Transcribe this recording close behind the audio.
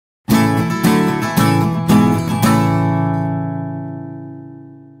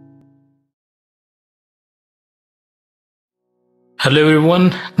Hello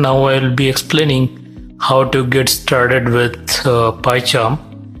everyone, now I'll be explaining how to get started with PyCharm,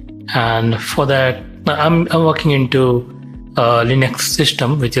 and for that I'm working into Linux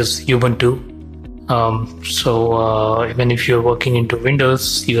system which is Ubuntu. Even if you're working into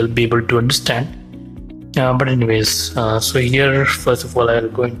Windows you'll be able to understand, but anyways, so here first of all I'll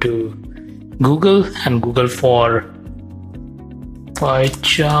go into Google and Google for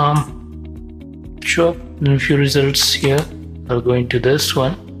PyCharm. Sure, a few results here. I'll go into this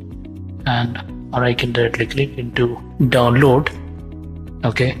one, or I can directly click into download.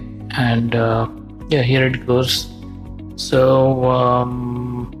 Okay, and yeah, here it goes. So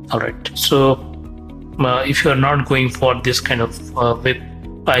all right, so if you're not going for this kind of web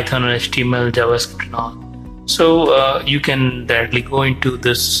Python or HTML, JavaScript and all, so you can directly go into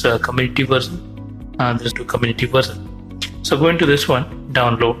this community version. This to community version. So go into this one,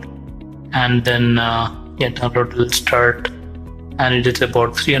 download, and then yeah, download will start, and it is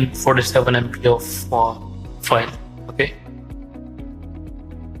about 347 MB of file. Okay,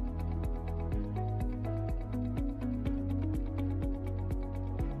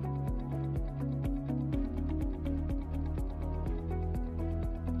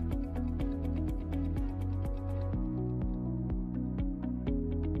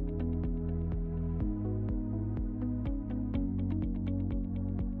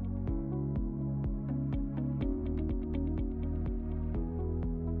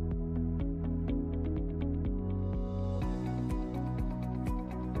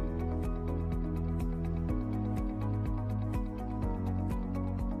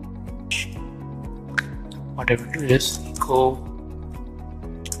 what I will do is go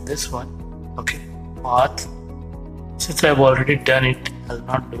this one. Okay, path. Since I've already done it, I'll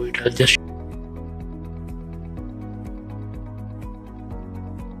not do it. I'll just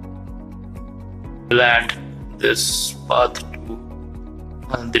add this path to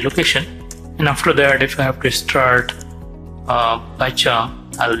the location, and after that, if I have to start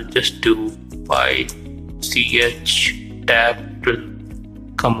PyCharm, I'll just do PyCH tab. It will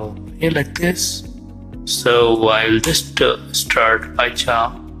come over here like this. So I'll just start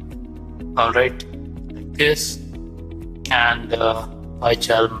PyCharm, alright, like this, and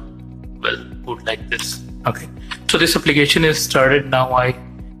PyCharm will put like this. Okay, so this application is started now.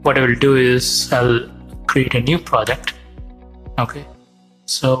 What I will do is I'll create a new project. Okay,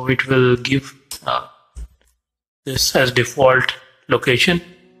 so it will give this as default location.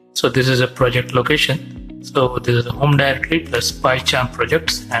 So this is a project location. So this is a home directory plus PyCharm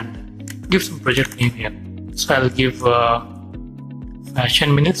projects, and give some project name here. So I'll give fashion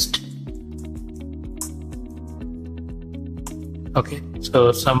minist. Okay,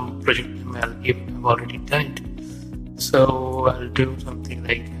 so some project name I'll give. I've already done it. So I'll do something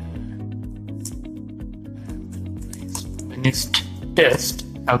like minist test.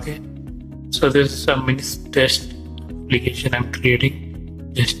 Okay, so this is a minist test application I'm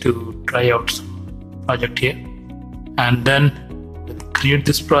creating just to try out some project here, and then we'll create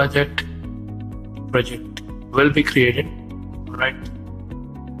this project will be created. Alright,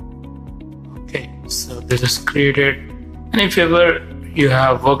 okay, so this is created, and if ever you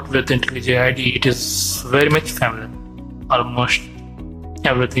have worked with IntelliJ IDE, it is very much familiar. Almost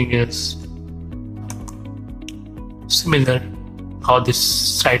everything is similar. How this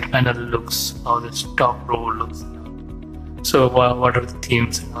side panel looks, how this top row looks, so what are the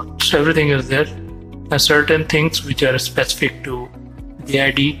themes and all. So everything is there. There are certain things which are specific to the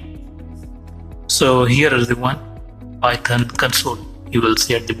IDE. So here is the one, Python console. You will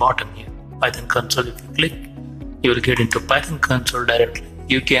see at the bottom here, Python console. If you click, you will get into Python console directly.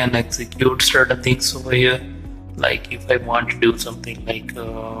 You can execute certain things over here. Like if I want to do something like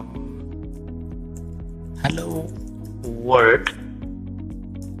hello world.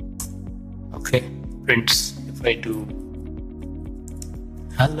 Okay, prints. If I do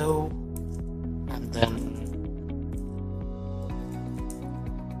hello and then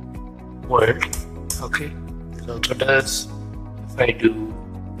world, okay, it also does. If I do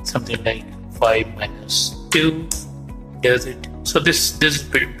something like 5 minus 2, does it. So this is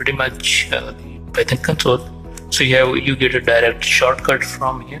pretty much the Python console. So you get a direct shortcut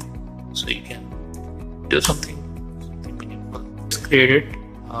from here, so you can do something meaningful. It's created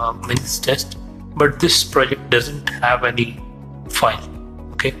minist test, but this project doesn't have any file.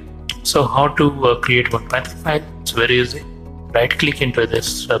 Okay, so how to create one Python file? It's very easy. Right click into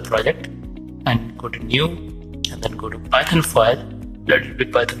this project and go to new, and then go to Python file. Let it be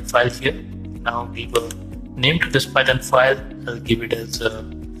Python file here. Now give a name to this Python file. I'll give it as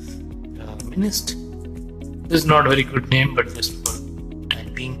minist. This is not a very good name, but just for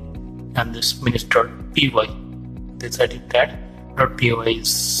typing, and this minist.py. This I did that. .py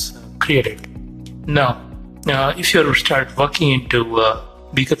is created. Now, if you start working into a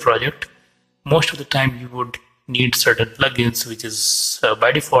bigger project, most of the time you would need certain plugins, which is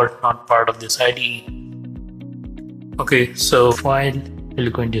by default not part of this IDE. Okay, so file, we'll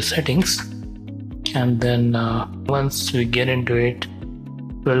go into settings, and then once we get into it,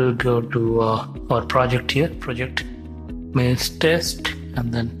 we'll go to our project here, project means test,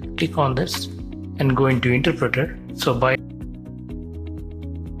 and then click on this and go into interpreter. So by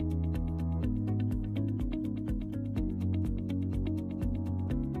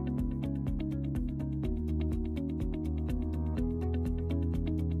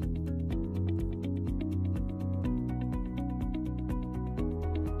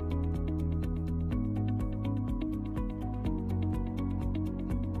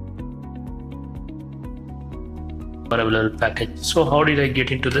variable package. So how did I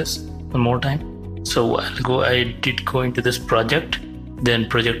get into this? One more time. So I did go into this project, then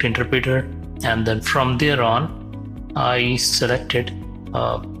project interpreter, and then from there on I selected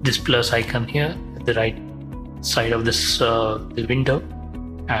this plus icon here at the right side of this the window,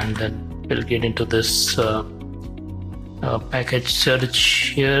 and then we'll get into this package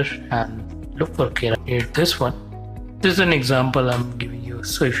search here and look for Kera. Here, this one. This is an example I'm giving you.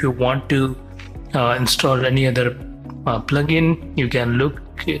 So if you want to install any other plugin, you can look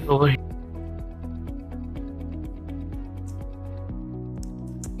over here.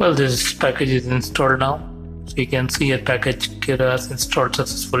 Well, this package is installed now, so you can see a package Kera is installed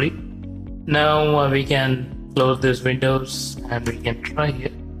successfully. Now we can close these windows and we can try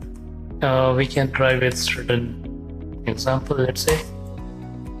here. We can try with certain example, let's say.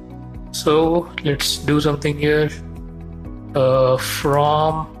 So let's do something here.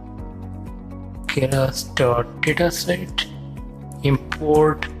 From Keras.dataset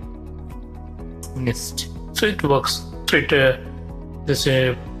import NIST. So it works. So it this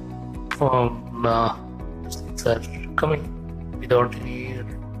things are coming without any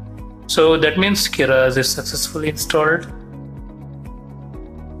error. So that means Keras is successfully installed.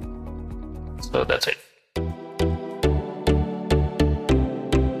 So that's it.